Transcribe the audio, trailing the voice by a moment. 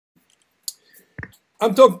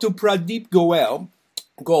I'm talking to Pradeep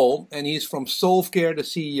Goel, and he's from Solve.Care, the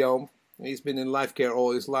CEO. He's been in life care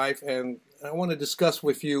all his life, and I want to discuss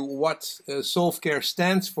with you what Solve.Care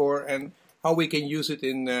stands for and how we can use it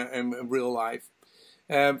in real life.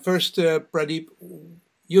 First, Pradeep,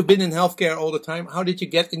 you've been in healthcare all the time. How did you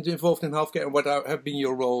get involved in healthcare, and what have been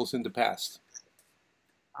your roles in the past?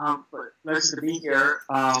 Pleasure to be here.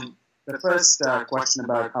 The first question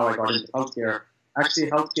about how I got into healthcare.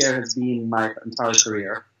 Actually, healthcare has been my entire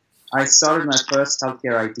career. I started my first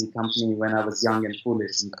healthcare IT company when I was young and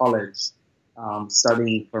foolish in college,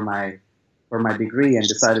 studying for my degree, and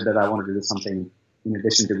decided that I wanted to do something in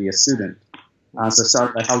addition to be a student. So I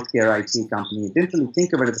started a healthcare IT company. Didn't really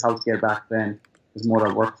think of it as healthcare back then. It was more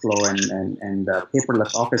a workflow and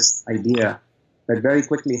paperless office idea. But very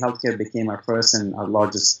quickly, healthcare became our first and our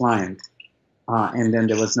largest client. And then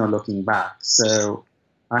there was no looking back. So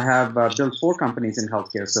I have built 4 companies in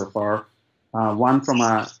healthcare so far. One from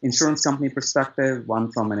an insurance company perspective, one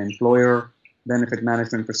from an employer benefit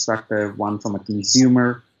management perspective, one from a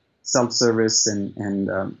consumer self-service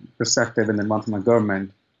and perspective, and then one from a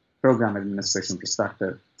government program administration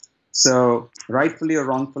perspective. So rightfully or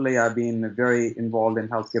wrongfully, I've been very involved in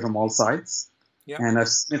healthcare from all sides. Yep. And I've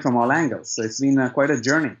seen it from all angles. So it's been quite a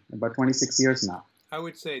journey, about 26 years now. I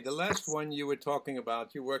would say the last one you were talking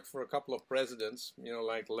about, you worked for a couple of presidents,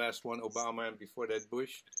 like the last one, Obama, and before that,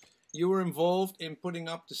 Bush. You were involved in putting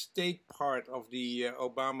up the state part of the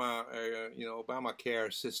Obamacare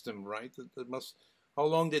system, right? How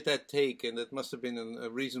long did that take? And it must have been a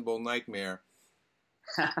reasonable nightmare.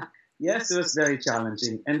 Yes, it was very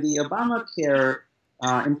challenging. And the Obamacare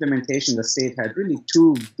implementation, the state had really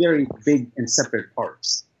 2 very big and separate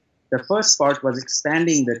parts. The first part was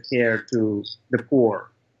expanding the care to the poor,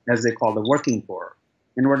 as they call the working poor.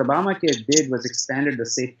 And what Obamacare did was expanded the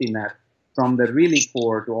safety net from the really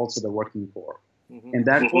poor to also the working poor. Mm-hmm. And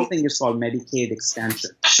that whole thing is called Medicaid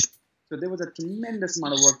expansion. So there was a tremendous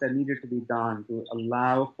amount of work that needed to be done to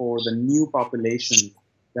allow for the new population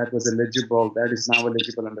that was eligible, that is now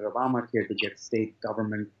eligible under Obamacare, to get state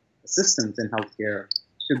government assistance in healthcare,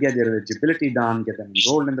 to get their eligibility done, get them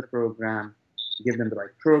enrolled in the program, give them the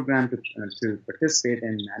right program to participate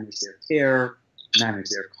and manage their care, manage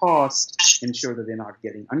their cost, ensure that they're not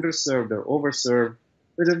getting underserved or overserved.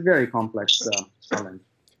 It was a very complex challenge.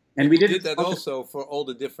 And we did that also for all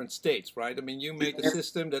the different states, right? I mean, you made a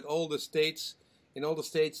system that all the states,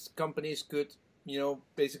 companies could,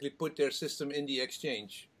 basically put their system in the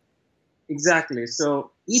exchange. Exactly. So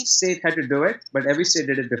each state had to do it, but every state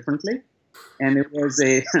did it differently. And it was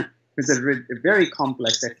a very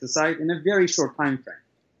complex exercise in a very short time frame.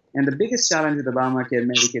 And the biggest challenge with Obamacare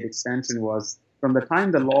Medicaid expansion was from the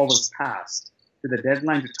time the law was passed to the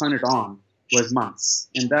deadline to turn it on was months.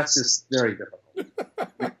 And that's just very difficult.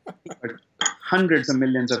 Hundreds of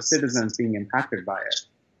millions of citizens being impacted by it.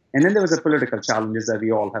 And then there was the political challenges that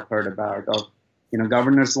we all have heard about of,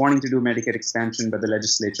 governors wanting to do Medicaid expansion, but the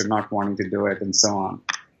legislature not wanting to do it, and so on.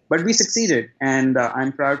 But we succeeded, and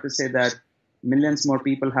I'm proud to say that millions more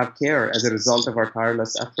people have care as a result of our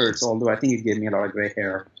tireless efforts, although I think it gave me a lot of gray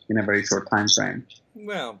hair in a very short time frame.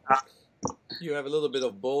 Well, you have a little bit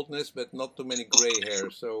of boldness, but not too many gray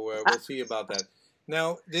hairs, so we'll see about that.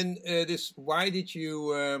 Now, then, why did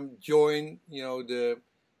you join, the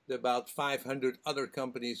about 500 other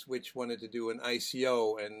companies which wanted to do an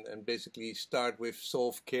ICO and basically start with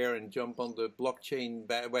Solve.Care and jump on the blockchain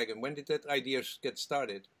wagon? When did that idea get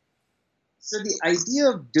started? So the idea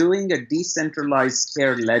of doing a decentralized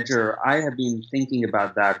care ledger, I have been thinking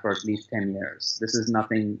about that for at least 10 years. This is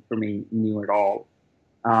nothing for me new at all.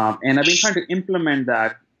 And I've been trying to implement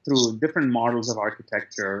that through different models of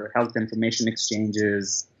architecture, health information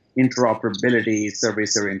exchanges, interoperability,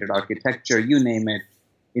 service-oriented architecture, you name it.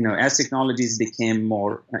 As technologies became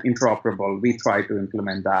more interoperable, we tried to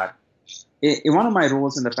implement that. One of my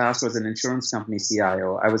roles in the past was an insurance company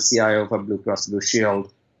CIO. I was CIO for Blue Cross Blue Shield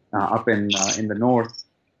up in the north,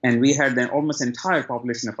 and we had the almost entire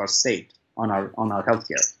population of our state on our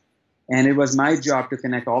healthcare. And it was my job to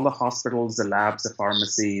connect all the hospitals, the labs, the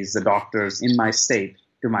pharmacies, the doctors in my state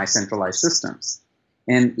to my centralized systems.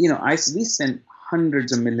 And we spent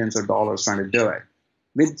hundreds of millions of dollars trying to do it,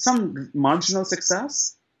 with some marginal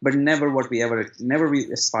success, but never we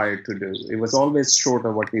aspired to do. It was always short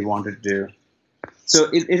of what we wanted to do. So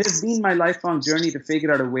it has been my lifelong journey to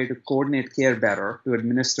figure out a way to coordinate care better, to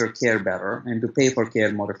administer care better, and to pay for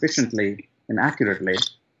care more efficiently and accurately.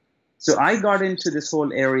 So I got into this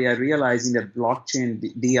whole area realizing that blockchain,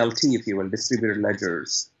 DLT, if you will, distributed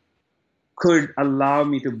ledgers, could allow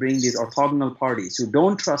me to bring these orthogonal parties who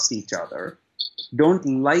don't trust each other don't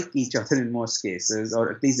like each other in most cases,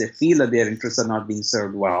 or at least they feel that their interests are not being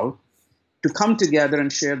served well, to come together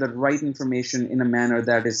and share the right information in a manner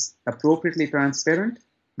that is appropriately transparent,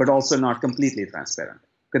 but also not completely transparent,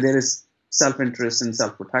 because there is self-interest and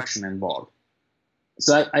self-protection involved.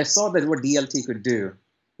 So I saw that what DLT could do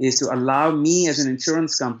is to allow me as an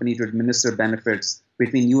insurance company to administer benefits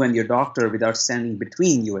between you and your doctor without standing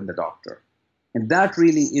between you and the doctor. And that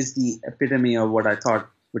really is the epitome of what I thought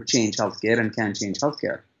would change healthcare and can change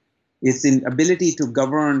healthcare. It's the ability to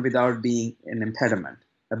govern without being an impediment,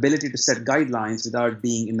 ability to set guidelines without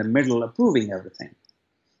being in the middle approving everything.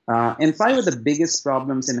 And 5 of the biggest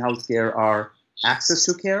problems in healthcare are access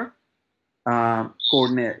to care,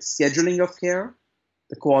 scheduling of care,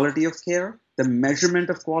 the quality of care, the measurement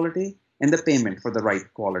of quality, and the payment for the right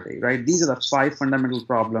quality, right? These are the 5 fundamental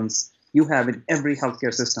problems you have in every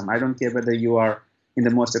healthcare system. I don't care whether you are in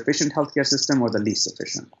the most efficient healthcare system or the least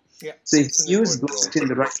efficient. Yeah, so if you use blockchain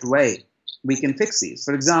the right way, we can fix these.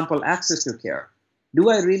 For example, access to care. Do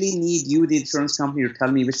I really need you, the insurance company, to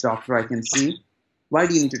tell me which doctor I can see? Why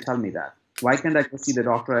do you need to tell me that? Why can't I go see the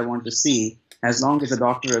doctor I want to see as long as the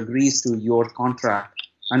doctor agrees to your contract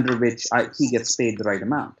under which he gets paid the right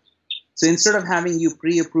amount? So instead of having you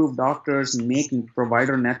pre-approve doctors and making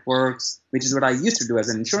provider networks, which is what I used to do as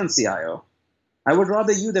an insurance CIO, I would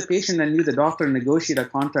rather you, the patient, and you, the doctor, negotiate a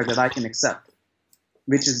contract that I can accept,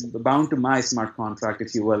 which is bound to my smart contract,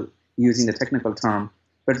 if you will, using the technical term.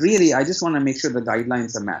 But really, I just want to make sure the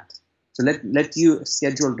guidelines are met. So let you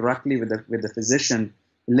schedule directly with the physician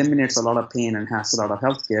eliminates a lot of pain and hassle out of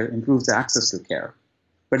healthcare, improves the access to care.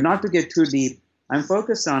 But not to get too deep, I'm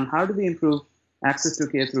focused on how do we improve access to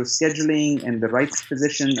care through scheduling and the right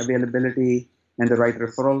physician availability and the right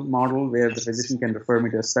referral model where the physician can refer me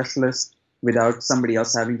to a specialist without somebody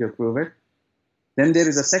else having to approve it. Then there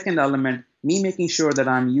is a second element, me making sure that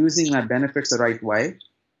I'm using my benefits the right way.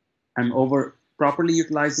 I'm properly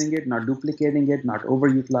utilizing it, not duplicating it, not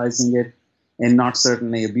overutilizing it, and not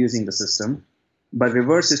certainly abusing the system. But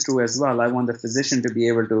reverse is true as well. I want the physician to be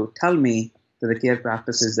able to tell me that the care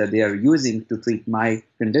practices that they are using to treat my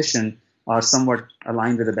condition are somewhat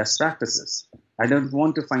aligned with the best practices. I don't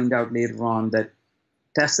want to find out later on that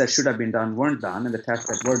tests that should have been done weren't done, and the tests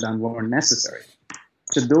that were done weren't necessary.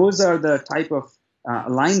 So those are the type of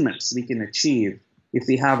alignments we can achieve if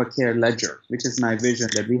we have a care ledger, which is my vision,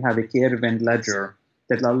 that we have a care event ledger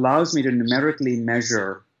that allows me to numerically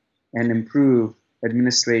measure and improve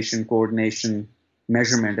administration, coordination,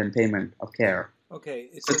 measurement, and payment of care. Okay,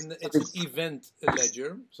 it's an event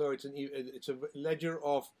ledger, so it's a ledger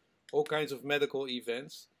of all kinds of medical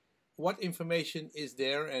events. What information is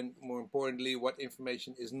there, and more importantly, what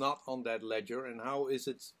information is not on that ledger, and how is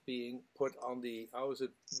it being put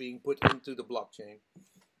into the blockchain?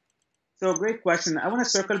 So, great question. I want to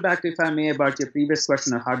circle back, if I may, about your previous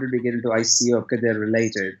question of how did we get into ICO, because they're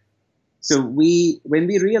related. So when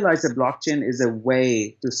we realized that blockchain is a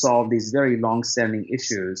way to solve these very long-standing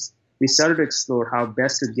issues, we started to explore how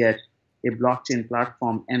best to get a blockchain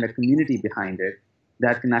platform and a community behind it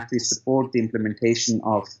that can actually support the implementation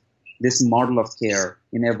of this model of care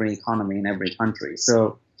in every economy, in every country.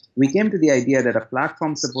 So we came to the idea that a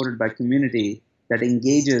platform supported by community that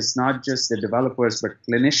engages not just the developers, but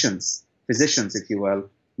clinicians, physicians, if you will,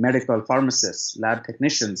 medical pharmacists, lab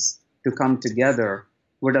technicians, to come together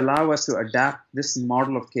would allow us to adapt this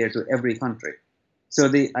model of care to every country. So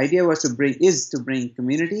the idea was to bring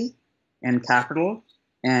community and capital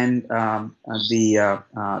and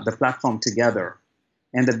the platform together.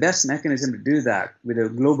 And the best mechanism to do that with a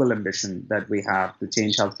global ambition that we have to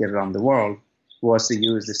change healthcare around the world was to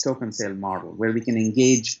use this token sale model, where we can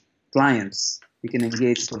engage clients, we can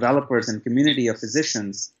engage developers and community of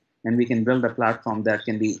physicians, and we can build a platform that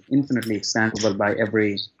can be infinitely expandable by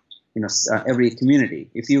every community.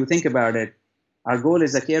 If you think about it, our goal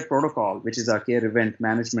is a care protocol, which is our care event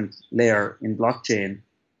management layer in blockchain.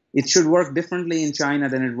 It should work differently in China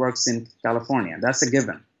than it works in California. That's a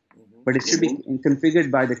given. But it should be configured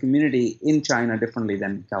by the community in China differently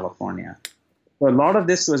than California. So a lot of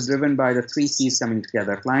this was driven by the 3 C's coming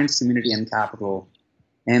together: clients, community, and capital.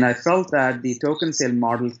 And I felt that the token sale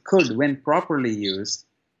model could, when properly used,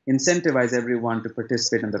 incentivize everyone to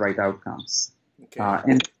participate in the right outcomes. Okay.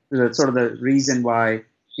 And sort of the reason why,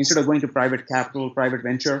 instead of going to private capital, private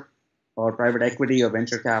venture, or private equity or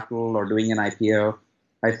venture capital, or doing an IPO,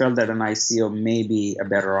 I felt that an ICO may be a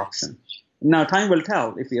better option. Now, time will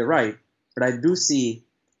tell if you're right, but I do see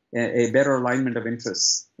a better alignment of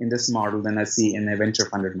interests in this model than I see in a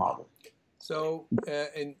venture-funded model. So,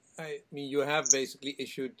 you have basically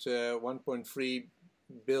issued 1.3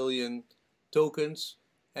 billion tokens,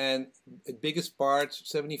 and the biggest part,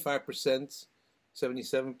 75%,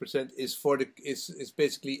 77% is for the is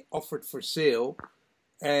basically offered for sale.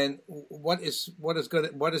 And what is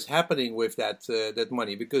happening with that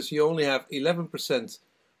money? Because you only have 11%.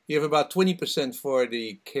 You have about 20% for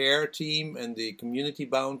the care team and the community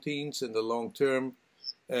bound teams and the long term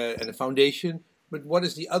and the foundation. But what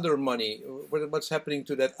is the other money? What's happening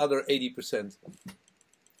to that other 80%?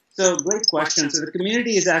 So great question. So the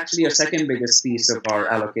community is actually our second biggest piece of our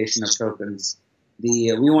allocation of tokens.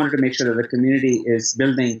 We wanted to make sure that the community is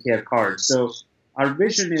building care cards. So our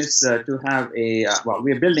vision is to have a, well,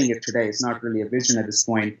 we're building it today. It's not really a vision at this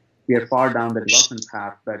point. We are far down the development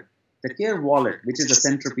path. But the care wallet, which is the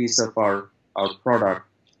centerpiece of our product,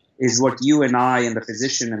 is what you and I and the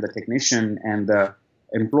physician and the technician and the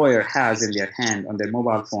employer has in their hand on their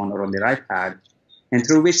mobile phone or on their iPad, and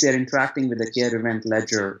through which they're interacting with the care event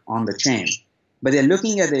ledger on the chain. But they're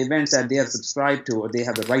looking at the events that they are subscribed to or they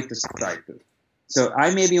have the right to subscribe to. So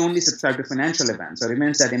I may be only subscribed to financial events or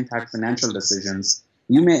events that impact financial decisions.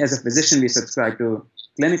 You may, as a physician, be subscribed to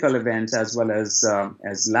clinical events as well as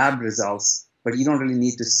lab results, but you don't really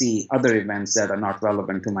need to see other events that are not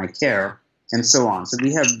relevant to my care, and so on. So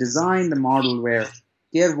we have designed the model where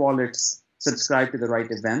care wallets subscribe to the right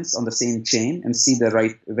events on the same chain and see the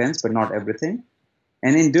right events, but not everything.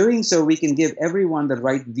 And in doing so, we can give everyone the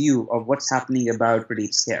right view of what's happening about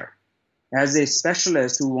Pradeep's care. As a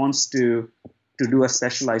specialist who wants to do a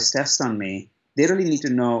specialized test on me, they really need to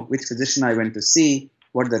know which physician I went to see,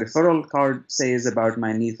 what the referral card says about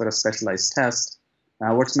my need for a specialized test,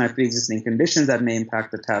 what's my pre-existing conditions that may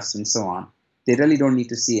impact the test, and so on. They really don't need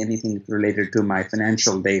to see anything related to my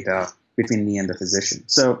financial data between me and the physician.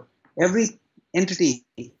 So every entity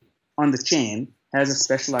on the chain has a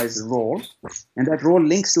specialized role, and that role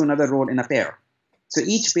links to another role in a pair. So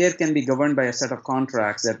each pair can be governed by a set of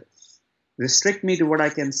contracts that restrict me to what I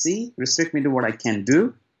can see, restrict me to what I can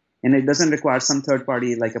do, and it doesn't require some third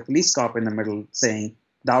party like a police cop in the middle saying,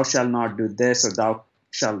 thou shalt not do this or thou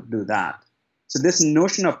shalt do that. So this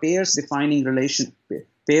notion of pairs defining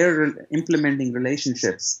pair implementing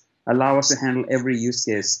relationships allow us to handle every use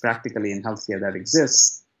case practically in healthcare that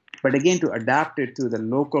exists. But again, to adapt it to the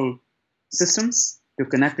local systems, to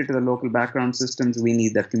connect it to the local background systems, we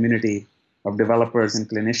need that community of developers and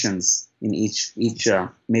clinicians in each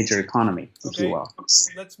major economy, if you will.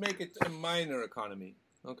 Let's make it a minor economy.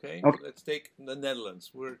 Okay? Let's take the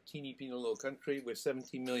Netherlands. We're a teeny little country with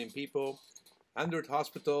 17 million people, 100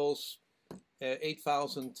 hospitals,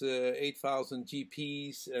 8,000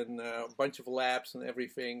 GPs, and a bunch of labs and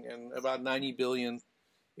everything, and about 90 billion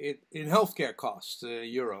in healthcare costs,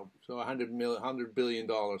 euro. So $100 billion.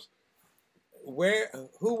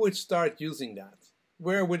 Who would start using that?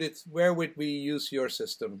 Where would we use your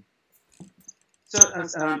system? So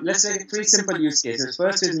let's take 3 simple use cases.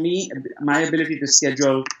 First is my ability to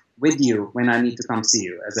schedule with you when I need to come see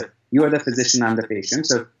you. You are the physician, I'm the patient.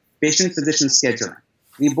 So patient-physician scheduling.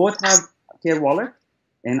 We both have a care wallet,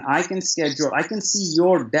 and I can see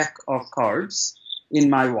your deck of cards in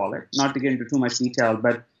my wallet. Not to get into too much detail,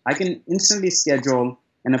 but I can instantly schedule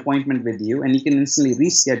an appointment with you, and you can instantly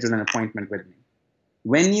reschedule an appointment with me.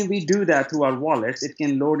 When we do that through our wallets, it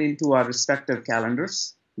can load into our respective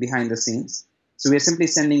calendars behind the scenes. So we're simply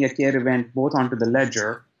sending a care event both onto the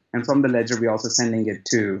ledger, and from the ledger, we're also sending it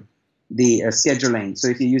to the scheduling. So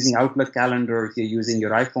if you're using Outlook Calendar, if you're using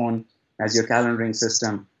your iPhone as your calendaring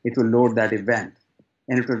system, it will load that event,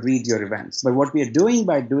 and it will read your events. But what we are doing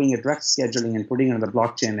by doing a direct scheduling and putting it on the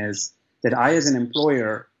blockchain is that I, as an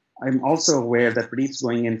employer, I'm also aware that Pradeep's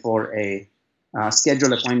going in for a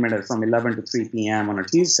scheduled appointment from 11 to 3 p.m. on a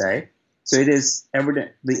Tuesday. So it is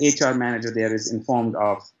evident, the HR manager there is informed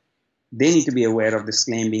of, they need to be aware of this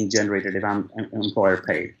claim being generated if I'm employer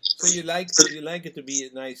paid. So you like it to be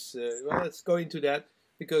a nice, well, let's go into that,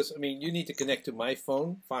 because, I mean, you need to connect to my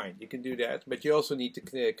phone, fine, you can do that, but you also need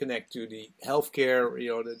to connect to the healthcare,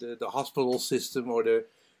 the hospital system, or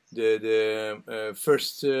the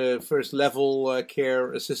first level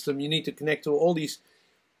care system. You need to connect to all these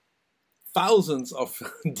thousands of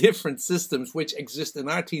different systems which exist in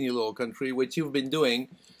our teeny little country, which you've been doing,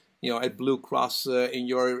 at Blue Cross in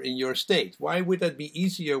your state. Why would that be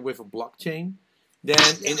easier with a blockchain than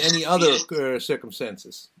in any other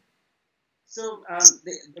circumstances? So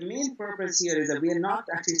the main purpose here is that we are not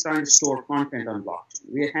actually trying to store content on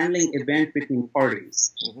blockchain. We are handling events between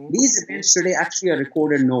parties. These events today actually are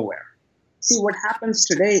recorded nowhere. See, what happens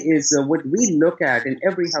today is what we look at in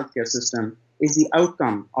every healthcare system is the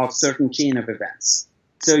outcome of certain chain of events.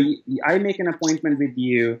 So I make an appointment with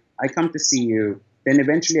you, I come to see you, then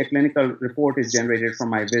eventually a clinical report is generated from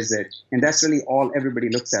my visit, and that's really all everybody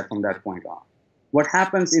looks at from that point on. What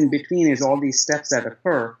happens in between is all these steps that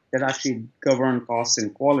occur that actually govern cost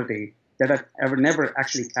and quality that are never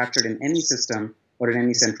actually captured in any system or in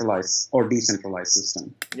any centralized or decentralized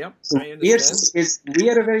system. Yep, so I understand. we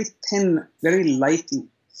are a very thin, very light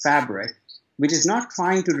fabric, which is not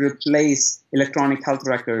trying to replace electronic health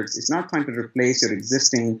records. It's not trying to replace your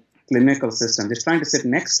existing clinical system. It's trying to sit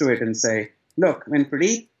next to it and say, look, when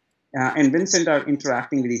Pradeep and Vincent are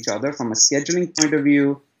interacting with each other from a scheduling point of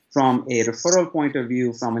view, from a referral point of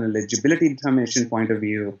view, from an eligibility determination point of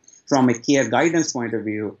view, from a care guidance point of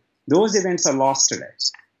view, those events are lost today.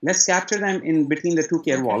 Let's capture them in between the two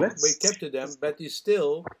care wallets. We captured them, but you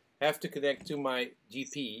still have to connect to my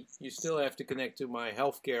GP. You still have to connect to my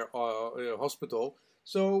healthcare hospital.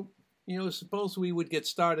 So, suppose we would get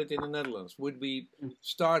started in the Netherlands. Would we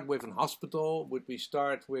start with a hospital? Would we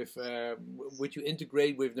start with, would you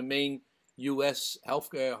integrate with the main US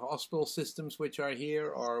healthcare hospital systems which are here,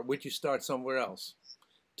 or would you start somewhere else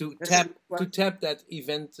to tap that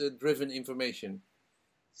event-driven information?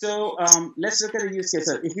 So let's look at a use case.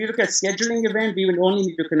 So if you look at scheduling event, we will only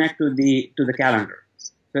need to connect to the calendar.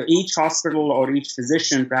 So each hospital or each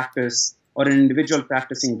physician practice or an individual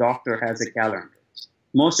practicing doctor has a calendar.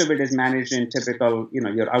 Most of it is managed in typical,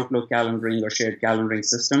 your Outlook calendaring or shared calendaring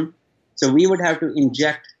system. So we would have to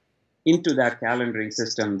inject into that calendaring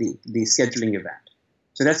system the scheduling event.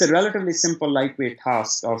 So that's a relatively simple, lightweight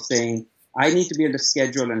task of saying, I need to be able to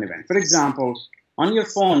schedule an event. For example, on your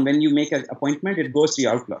phone, when you make an appointment, it goes to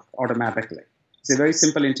your Outlook automatically. It's a very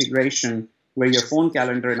simple integration where your phone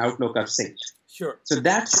calendar and Outlook are synced. Sure. So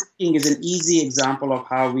that syncing is an easy example of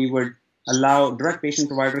how we would allow direct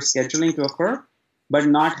patient-provider scheduling to occur, but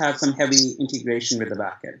not have some heavy integration with the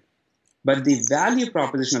backend. But the value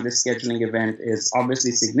proposition of this scheduling event is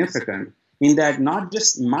obviously significant in that not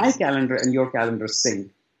just my calendar and your calendar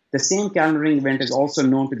sync. The same calendaring event is also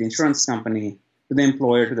known to the insurance company, to the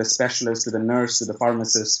employer, to the specialist, to the nurse, to the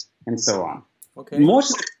pharmacist, and so on. Okay.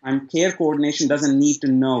 Most of the time, care coordination doesn't need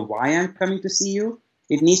to know why I'm coming to see you.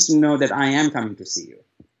 It needs to know that I am coming to see you,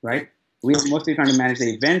 right? We're mostly trying to manage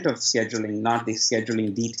the event of scheduling, not the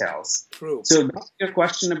scheduling details. True. So back to your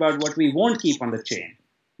question about what we won't keep on the chain.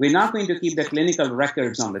 We're not going to keep the clinical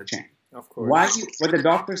records on the chain. Of course. What the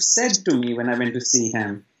doctor said to me when I went to see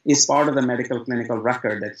him is part of the medical clinical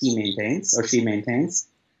record that he maintains or she maintains.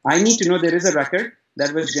 I need to know there is a record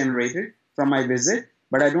that was generated from my visit,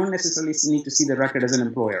 but I don't necessarily need to see the record as an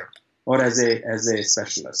employer or as a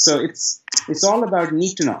specialist. So it's all about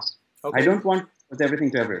need to know. Okay. I don't want everything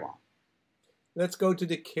to everyone. Let's go to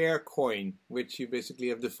the care coin, which you basically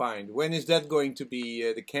have defined. When is that going to be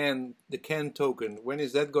the CAN token? When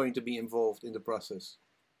is that going to be involved in the process?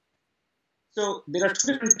 So there are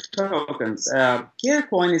two different tokens. Care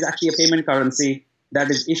coin is actually a payment currency that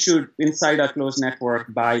is issued inside our closed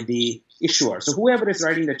network by the issuer. So whoever is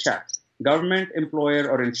writing the check, government, employer,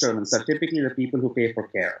 or insurance, are typically the people who pay for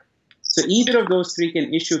care. So either of those three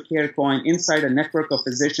can issue care coin inside a network of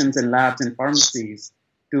physicians and labs and pharmacies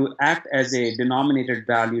to act as a denominated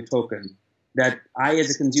value token that I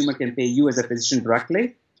as a consumer can pay you as a physician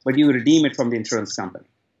directly, but you redeem it from the insurance company.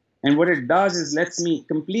 And what it does is lets me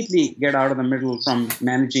completely get out of the middle from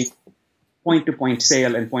managing point-to-point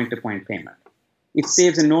sale and point-to-point payment. It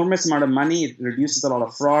saves enormous amount of money. It reduces a lot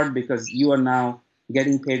of fraud because you are now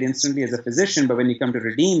getting paid instantly as a physician, but when you come to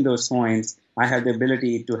redeem those coins, I have the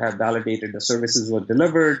ability to have validated the services were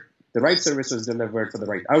delivered, the right service was delivered for the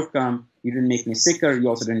right outcome, you didn't make me sicker, you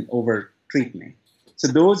also didn't over-treat me. So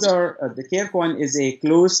those are, the care coin is a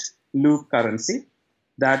closed loop currency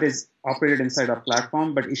that is operated inside our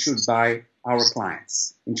platform, but issued by our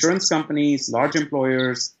clients, insurance companies, large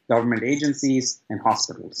employers, government agencies, and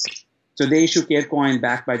hospitals. So they issue care coin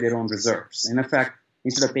backed by their own reserves. In effect,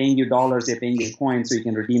 instead of paying you dollars, they're paying you coins so you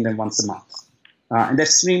can redeem them once a month. And that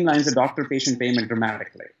streamlines the doctor-patient payment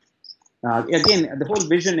dramatically. Again, the whole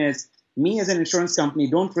vision is me as an insurance company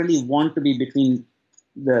don't really want to be between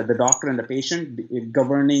the doctor and the patient,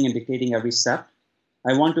 governing and dictating every step.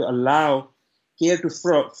 I want to allow care to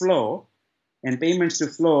flow and payments to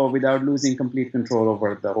flow without losing complete control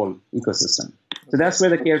over the whole ecosystem. So that's where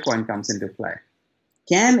the care coin comes into play.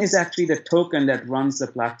 CAN is actually the token that runs the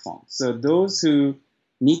platform. So those who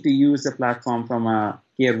need to use the platform from a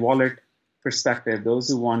care wallet perspective, those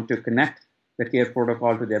who want to connect the care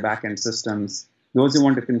protocol to their backend systems, those who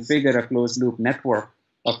want to configure a closed loop network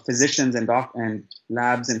of physicians and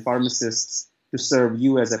labs and pharmacists to serve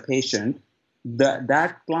you as a patient,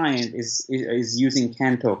 that client is using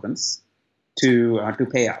CAN tokens to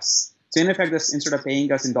pay us. So in effect, instead of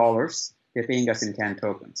paying us in dollars, they're paying us in CAN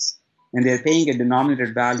tokens. And they're paying a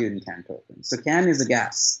denominated value in CAN tokens. So CAN is a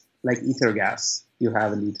gas, like Ether gas you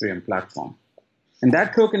have in the Ethereum platform. And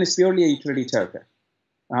that token is purely a utility token.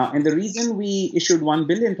 And the reason we issued 1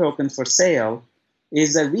 billion tokens for sale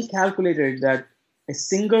is that we calculated that a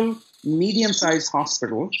single medium-sized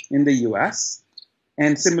hospital in the US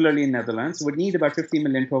and similarly in Netherlands would need about 50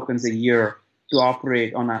 million tokens a year to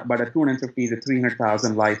operate on about a 250 to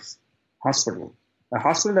 300,000 life hospital. A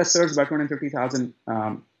hospital that serves about 250,000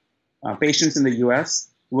 patients in the US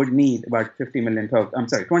would need about 20 million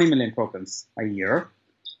tokens a year,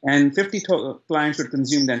 and 50 clients would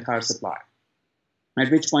consume the entire supply. At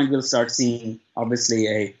which point we'll start seeing, obviously,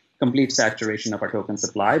 a complete saturation of our token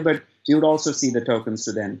supply, but you would also see the tokens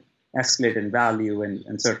to then escalate in value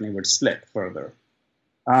and certainly would split further.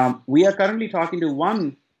 We are currently talking to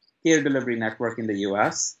one care delivery network in the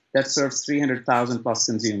US that serves 300,000 plus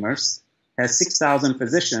consumers, has 6,000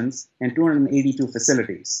 physicians and 282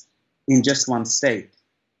 facilities in just one state.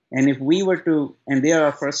 And if we were to, and they are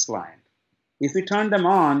our first client, if we turn them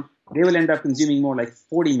on, they will end up consuming more like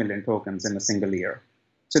 40 million tokens in a single year.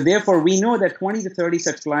 So therefore, we know that 20 to 30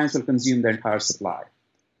 such clients will consume the entire supply.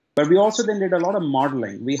 But we also then did a lot of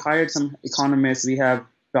modeling. We hired some economists. We have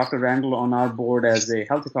Dr. Randall on our board as a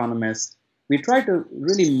health economist. We tried to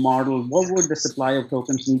really model what would the supply of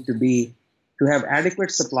tokens need to be to have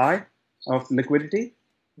adequate supply of liquidity,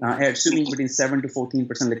 assuming between 7 to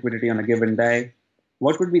 14% liquidity on a given day.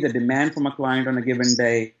 What would be the demand from a client on a given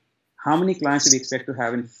day? How many clients do we expect to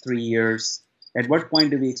have in 3 years? At what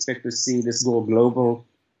point do we expect to see this go global?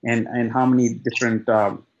 And how many different,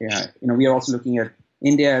 we are also looking at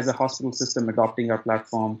India as a hospital system adopting our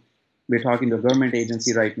platform. We're talking to a government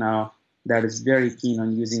agency right now that is very keen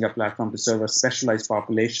on using our platform to serve a specialized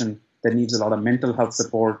population that needs a lot of mental health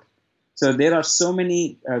support. So there are so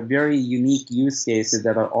many very unique use cases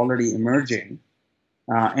that are already emerging.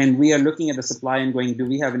 And we are looking at the supply and going, do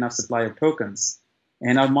we have enough supply of tokens?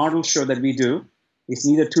 And our models show that we do. It's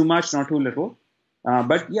neither too much nor too little.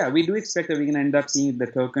 But yeah, we do expect that we're going to end up seeing the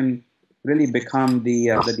token really become the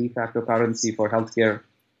de facto currency for healthcare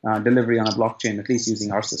delivery on a blockchain, at least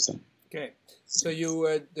using our system. Okay, so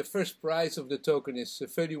the first price of the token is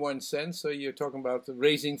 31 cents. So you're talking about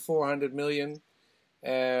raising 400 million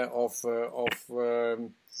of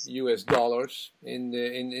US dollars.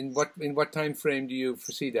 In what time frame do you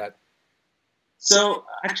foresee that? So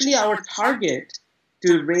actually, our target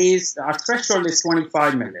to raise, our threshold is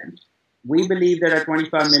 25 million. We believe that at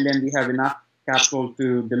 25 million, we have enough capital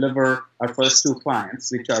to deliver our first 2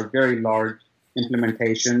 clients, which are very large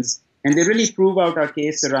implementations. And they really prove out our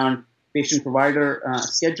case around patient-provider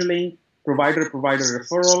scheduling, provider-provider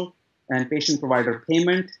referral, and patient-provider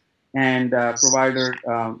payment, and provider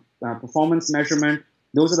performance measurement.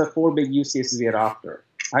 Those are the 4 big use cases we are after.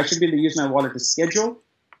 I should be able to use my wallet to schedule,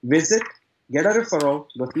 visit, get a referral,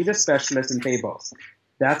 go see the specialist, and pay both.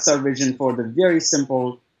 That's our vision for the very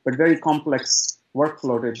simple but very complex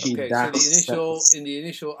workflow to achieve that. So the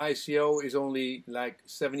initial ICO is only like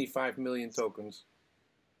 75 million tokens.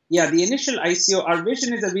 Yeah, the initial ICO, our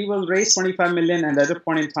vision is that we will raise 25 million, and at a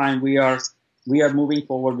point in time, we are moving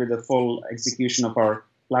forward with the full execution of our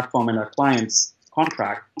platform and our clients'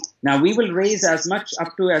 contract. Now, we will raise up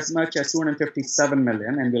to as much as 257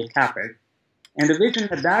 million, and we'll cap it. And the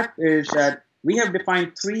vision of that is that we have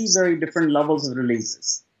defined 3 very different levels of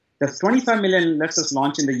releases. The 25 million lets us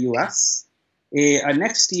launch in the US.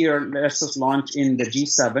 Next year lets us launch in the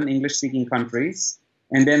G7, English-speaking countries.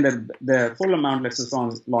 And then the full amount lets us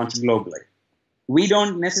launch globally. We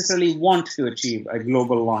don't necessarily want to achieve a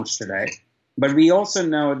global launch today, but we also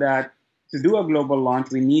know that to do a global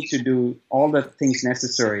launch, we need to do all the things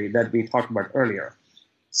necessary that we talked about earlier.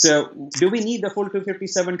 So do we need the full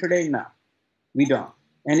 257 today? No, we don't.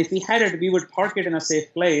 And if we had it, we would park it in a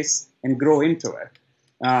safe place and grow into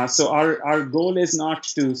it. So our goal is not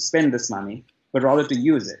to spend this money, but rather to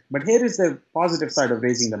use it. But here is the positive side of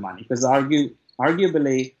raising the money, because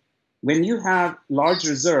arguably, when you have large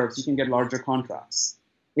reserves, you can get larger contracts.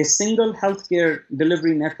 A single healthcare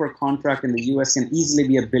delivery network contract in the US can easily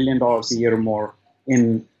be $1 billion a year or more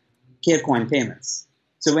in CareCoin payments.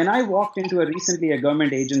 So when I walked into recently a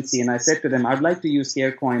government agency and I said to them, I'd like to use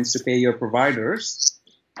CareCoins to pay your providers,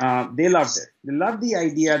 they loved it. They loved the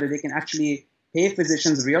idea that they can actually pay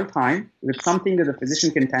physicians real time with something that the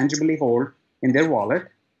physician can tangibly hold in their wallet.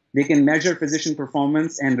 They can measure physician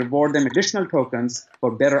performance and reward them additional tokens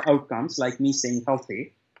for better outcomes, like me staying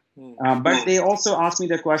healthy. But they also asked me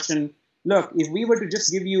the question, look, if we were to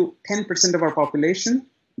just give you 10% of our population,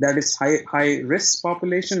 that is high risk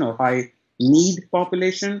population or high need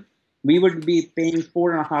population, we would be paying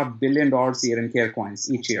 $4.5 billion a year in CareCoins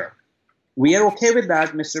each year. We are okay with that,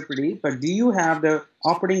 Mr. Pradeep, but do you have the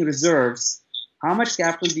operating reserves? How much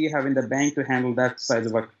capital do you have in the bank to handle that size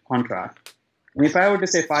of a contract? And if I were to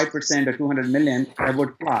say 5% or 200 million, I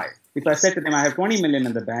would fly. If I said to them, I have 20 million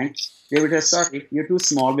in the bank, they would say, sorry, you're too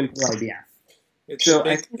small, we'll go IBM.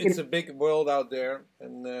 It's a big world out there,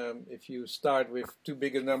 and if you start with too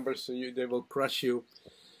big a number, they will crush you.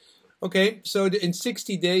 Okay, so in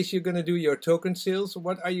 60 days you're going to do your token sales.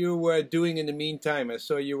 What are you doing in the meantime? I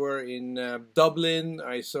saw you were in Dublin.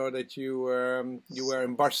 I saw that you were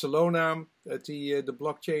in Barcelona at the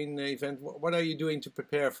blockchain event. What are you doing to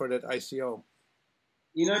prepare for that ICO?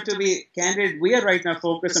 To be candid, we are right now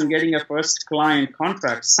focused on getting a first client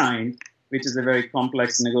contract signed, which is a very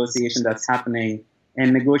complex negotiation that's happening,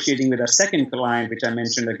 and negotiating with our second client, which I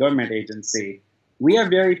mentioned, a government agency. We are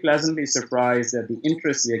very pleasantly surprised at the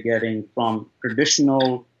interest we are getting from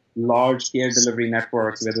traditional large care delivery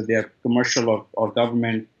networks, whether they're commercial or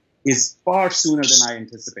government, is far sooner than I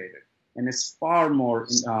anticipated, and is far more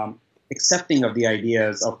accepting of the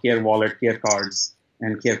ideas of care wallet, care cards,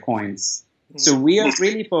 and care coins. So we are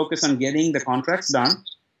really focused on getting the contracts done.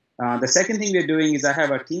 The second thing we're doing is I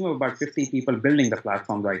have a team of about 50 people building the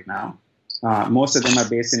platform right now. Most of them are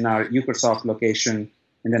based in our Ucrosoft location.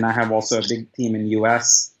 And then I have also a big team in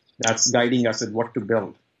US that's guiding us with what to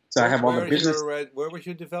build. So I have all the business. Where was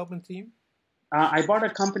your development team? I bought a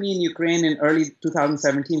company in Ukraine in early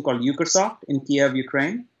 2017 called Ucrosoft in Kiev,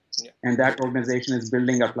 Ukraine. Yeah. And that organization is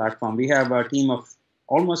building a platform. We have a team of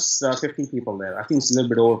almost 50 people there. I think it's a little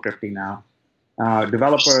bit over 50 now.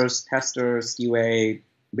 Developers, testers, QA,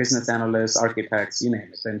 business analysts, architects, you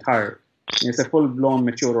name it, it's a full-blown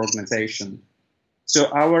mature organization. So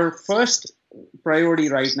our first priority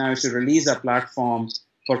right now is to release a platform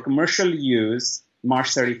for commercial use March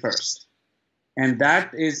 31st. And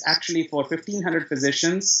that is actually for 1,500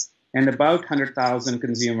 physicians and about 100,000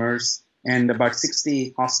 consumers and about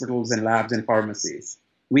 60 hospitals and labs and pharmacies.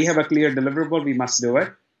 We have a clear deliverable. We must do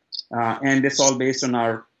it. And it's all based on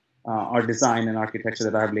our design and architecture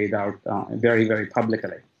that I've laid out very, very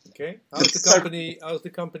publicly. Okay. How's the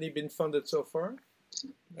company been funded so far?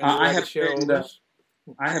 I have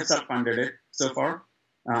self-funded it so far.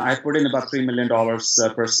 I put in about $3 million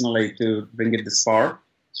personally to bring it this far.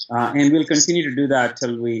 And we'll continue to do that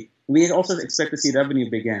till we also expect to see revenue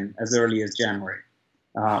begin as early as January.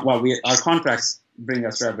 Our contracts bring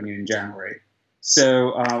us revenue in January.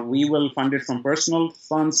 So we will fund it from personal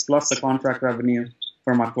funds plus the contract revenue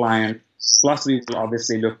from our client. Plus we will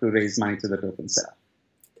obviously look to raise money to the token sale.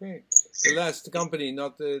 Okay. The last company,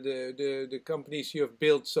 not the companies you have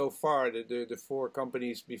built so far, the 4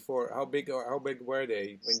 companies before. How big were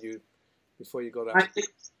they before you got out?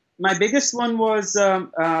 My biggest one was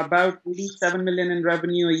about 87 million in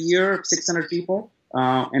revenue a year, 600 people,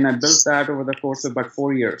 and I built that over the course of about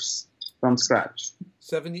 4 years from scratch.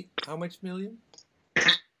 70? How much million?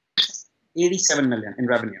 87 million in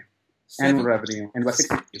revenue, annual revenue, and about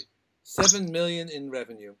 60 people. 7 million in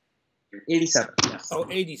revenue. 87. Yes. Oh,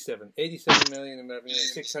 87 million in revenue,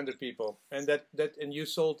 600 people, and and you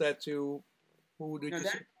sold that to who? Did you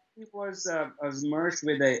say? It was merged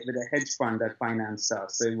with a hedge fund that financed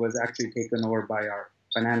us. So it was actually taken over by our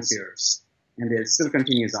financiers, and it still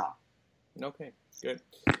continues on. Okay, good.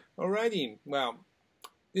 Alrighty. Well,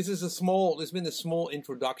 this has been a small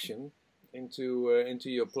introduction into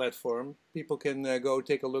your platform. People can go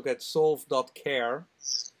take a look at Solve.Care.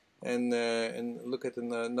 And look at the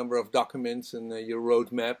number of documents and your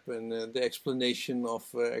roadmap and the explanation of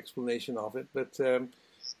it. But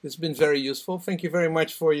it's been very useful. Thank you very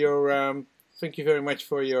much for your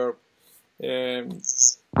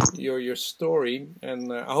your story.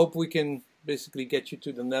 And I hope we can basically get you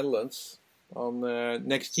to the Netherlands on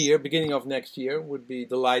next year, beginning of next year. Would be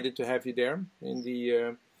delighted to have you there.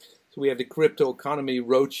 So we have the Crypto Economy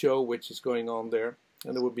Roadshow, which is going on there.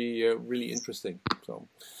 And it would be really interesting. So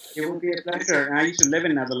it would be a pleasure. And I used to live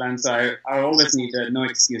in Netherlands, so I always need no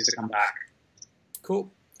excuse to come back.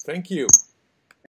 Cool. Thank you.